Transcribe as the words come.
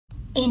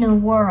In a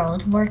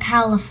world where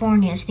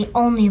California is the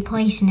only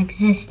place in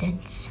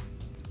existence,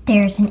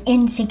 there's an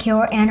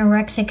insecure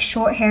anorexic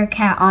short-haired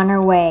cat on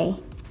her way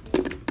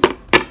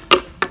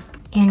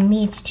and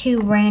meets two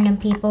random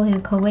people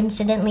who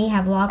coincidentally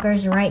have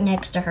lockers right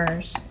next to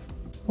hers,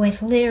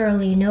 with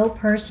literally no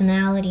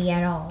personality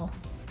at all.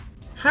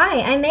 Hi,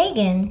 I'm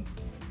Megan.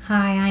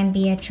 Hi, I'm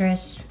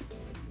Beatrice.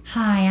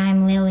 Hi,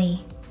 I'm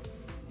Lily.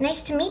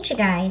 Nice to meet you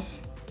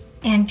guys.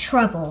 And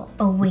trouble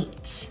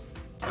awaits.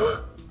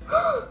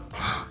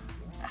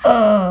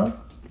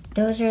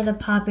 Those are the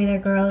popular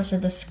girls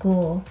of the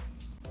school.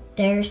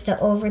 There's the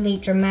overly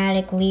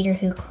dramatic leader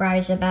who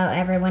cries about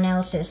everyone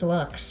else's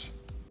looks,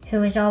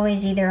 who is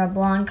always either a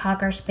blonde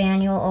cocker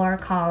spaniel or a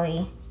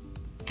collie.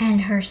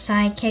 And her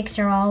sidekicks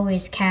are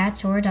always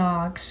cats or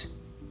dogs.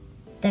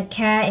 The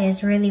cat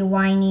is really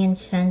whiny and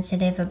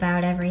sensitive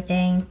about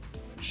everything.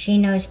 She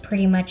knows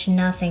pretty much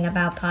nothing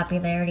about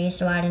popularity,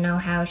 so I don't know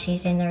how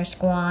she's in their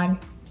squad.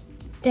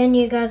 Then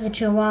you got the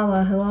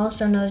Chihuahua, who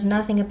also knows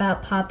nothing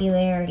about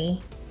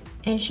popularity.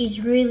 And she's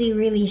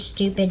really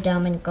stupid,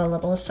 dumb, and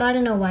gullible, so I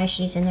don't know why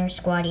she's in their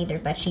squad either,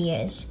 but she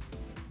is.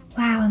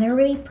 Wow, they're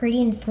really pretty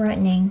and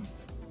threatening.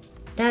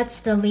 That's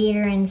the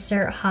leader,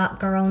 insert hot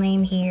girl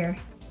name here.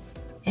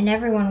 And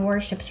everyone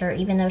worships her,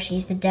 even though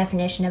she's the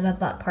definition of a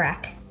butt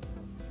crack.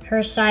 Her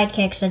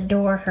sidekicks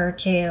adore her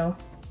too.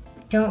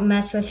 Don't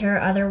mess with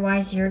her,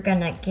 otherwise you're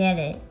gonna get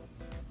it.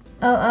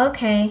 Oh,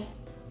 okay.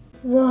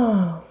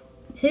 Whoa.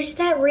 Who's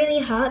that really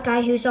hot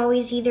guy who's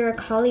always either a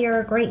collie or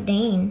a Great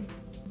Dane?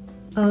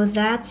 Oh,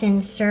 that's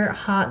insert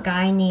hot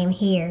guy name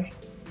here.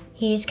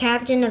 He's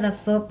captain of the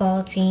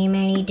football team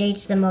and he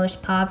dates the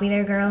most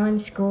popular girl in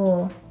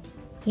school.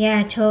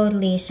 Yeah,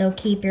 totally, so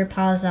keep your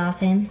paws off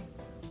him.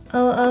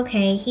 Oh,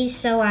 okay, he's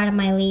so out of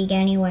my league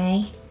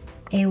anyway.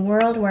 A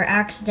world where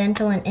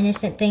accidental and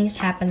innocent things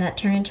happen that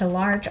turn into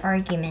large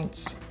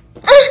arguments.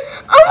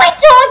 Oh my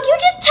dog, you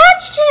just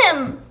touched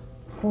him!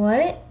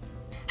 What?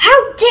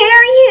 How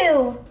dare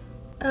you!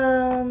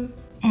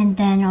 And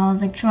then all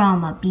the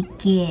drama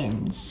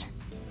begins.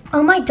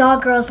 Oh my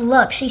dog, girls,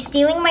 look, she's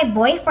stealing my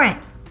boyfriend.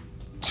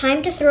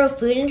 Time to throw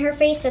food in her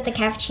face at the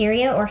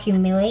cafeteria or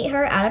humiliate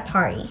her at a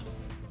party.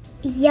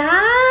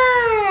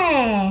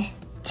 Yeah!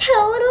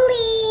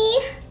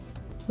 Totally!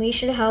 We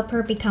should help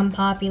her become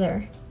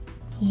popular.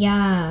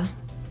 Yeah.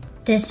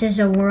 This is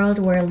a world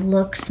where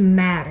looks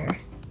matter.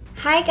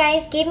 Hi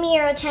guys, give me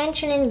your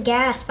attention and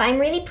gasp. I'm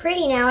really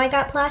pretty now. I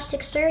got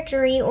plastic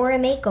surgery or a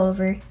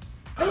makeover.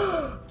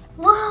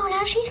 Whoa,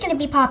 now she's gonna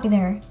be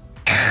popular.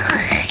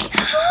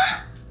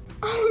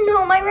 Oh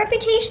no, my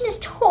reputation is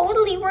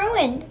totally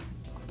ruined.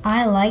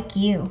 I like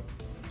you.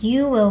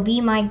 You will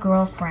be my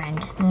girlfriend.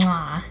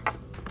 Mwah.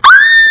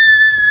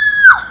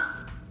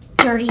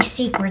 Dirty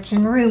secrets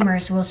and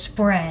rumors will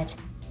spread.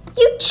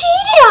 You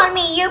cheated on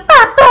me, you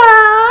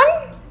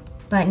baboon!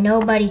 But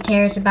nobody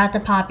cares about the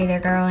popular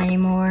girl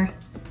anymore.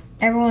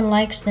 Everyone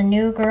likes the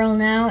new girl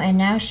now, and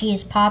now she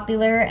is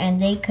popular, and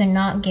they could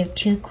not give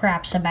two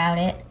craps about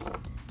it.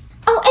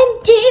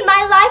 OMG,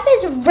 my life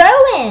is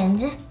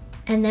ruined!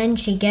 And then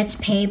she gets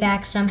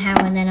payback somehow,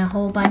 and then a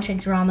whole bunch of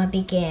drama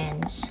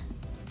begins.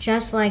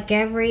 Just like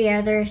every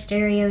other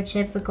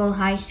stereotypical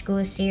high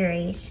school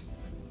series.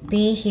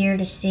 Be here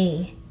to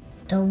see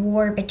the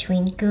war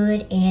between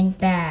good and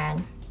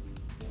bad.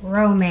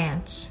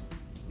 Romance,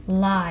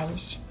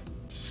 lies,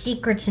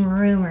 secrets and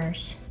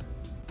rumors,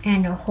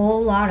 and a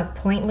whole lot of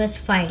pointless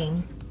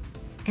fighting.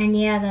 And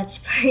yeah, that's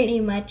pretty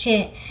much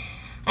it.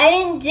 I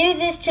didn't do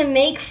this to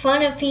make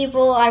fun of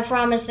people, I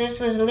promise. This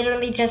was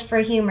literally just for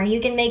humor.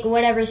 You can make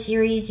whatever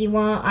series you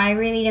want. I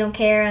really don't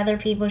care. Other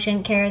people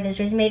shouldn't care. This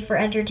was made for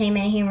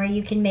entertainment and humor.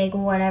 You can make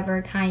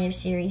whatever kind of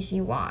series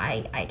you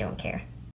want. I don't care.